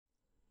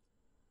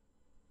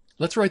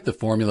Let's write the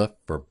formula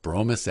for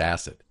bromous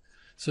acid.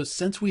 So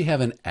since we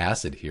have an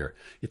acid here,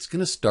 it's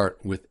going to start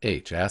with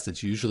H.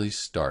 Acids usually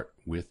start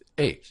with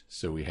H.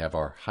 So we have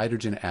our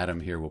hydrogen atom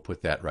here. We'll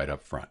put that right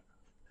up front.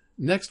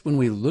 Next, when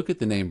we look at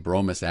the name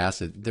bromous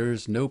acid,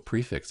 there's no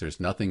prefix.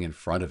 There's nothing in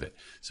front of it.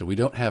 So we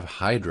don't have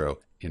hydro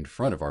in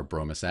front of our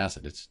bromous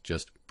acid. It's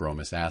just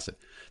bromous acid.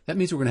 That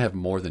means we're going to have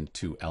more than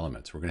two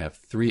elements. We're going to have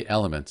three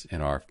elements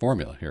in our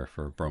formula here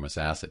for bromous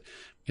acid.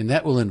 And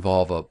that will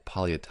involve a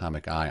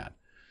polyatomic ion.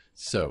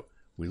 So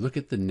we look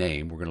at the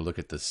name, we're going to look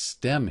at the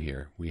stem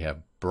here. We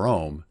have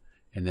brom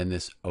and then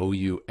this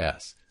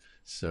OUS.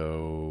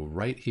 So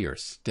right here,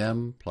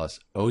 stem plus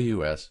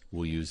OUS,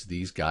 we'll use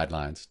these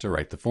guidelines to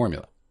write the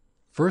formula.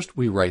 First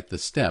we write the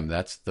stem,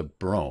 that's the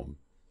brom.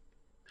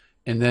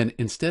 And then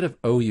instead of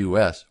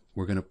OUS,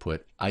 we're going to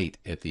put ite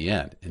at the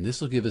end. And this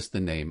will give us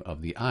the name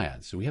of the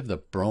ion. So we have the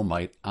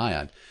bromite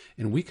ion,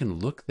 and we can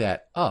look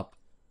that up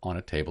on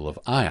a table of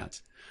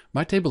ions.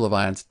 My table of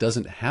ions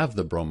doesn't have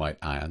the bromite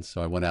ions,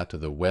 so I went out to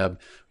the web.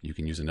 You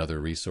can use another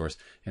resource,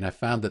 and I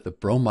found that the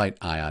bromite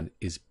ion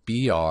is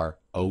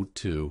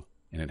BrO2,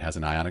 and it has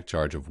an ionic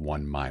charge of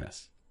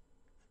 1-.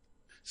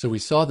 So we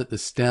saw that the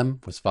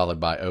stem was followed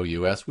by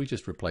OUS. We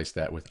just replaced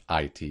that with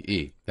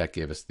ITE. That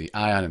gave us the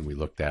ion, and we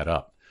looked that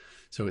up.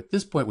 So at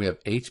this point, we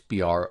have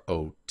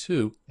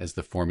HBrO2 as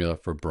the formula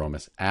for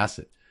bromous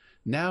acid.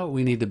 Now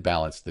we need to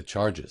balance the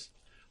charges.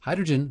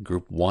 Hydrogen,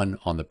 group 1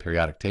 on the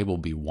periodic table,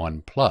 will be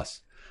 1+.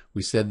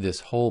 We said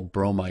this whole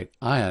bromite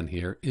ion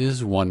here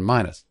is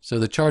 1-, so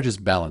the charges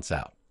balance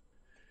out.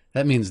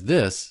 That means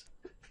this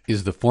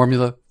is the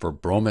formula for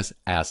bromous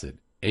acid,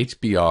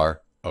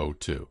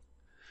 HBrO2.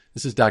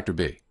 This is Dr.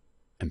 B,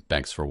 and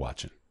thanks for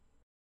watching.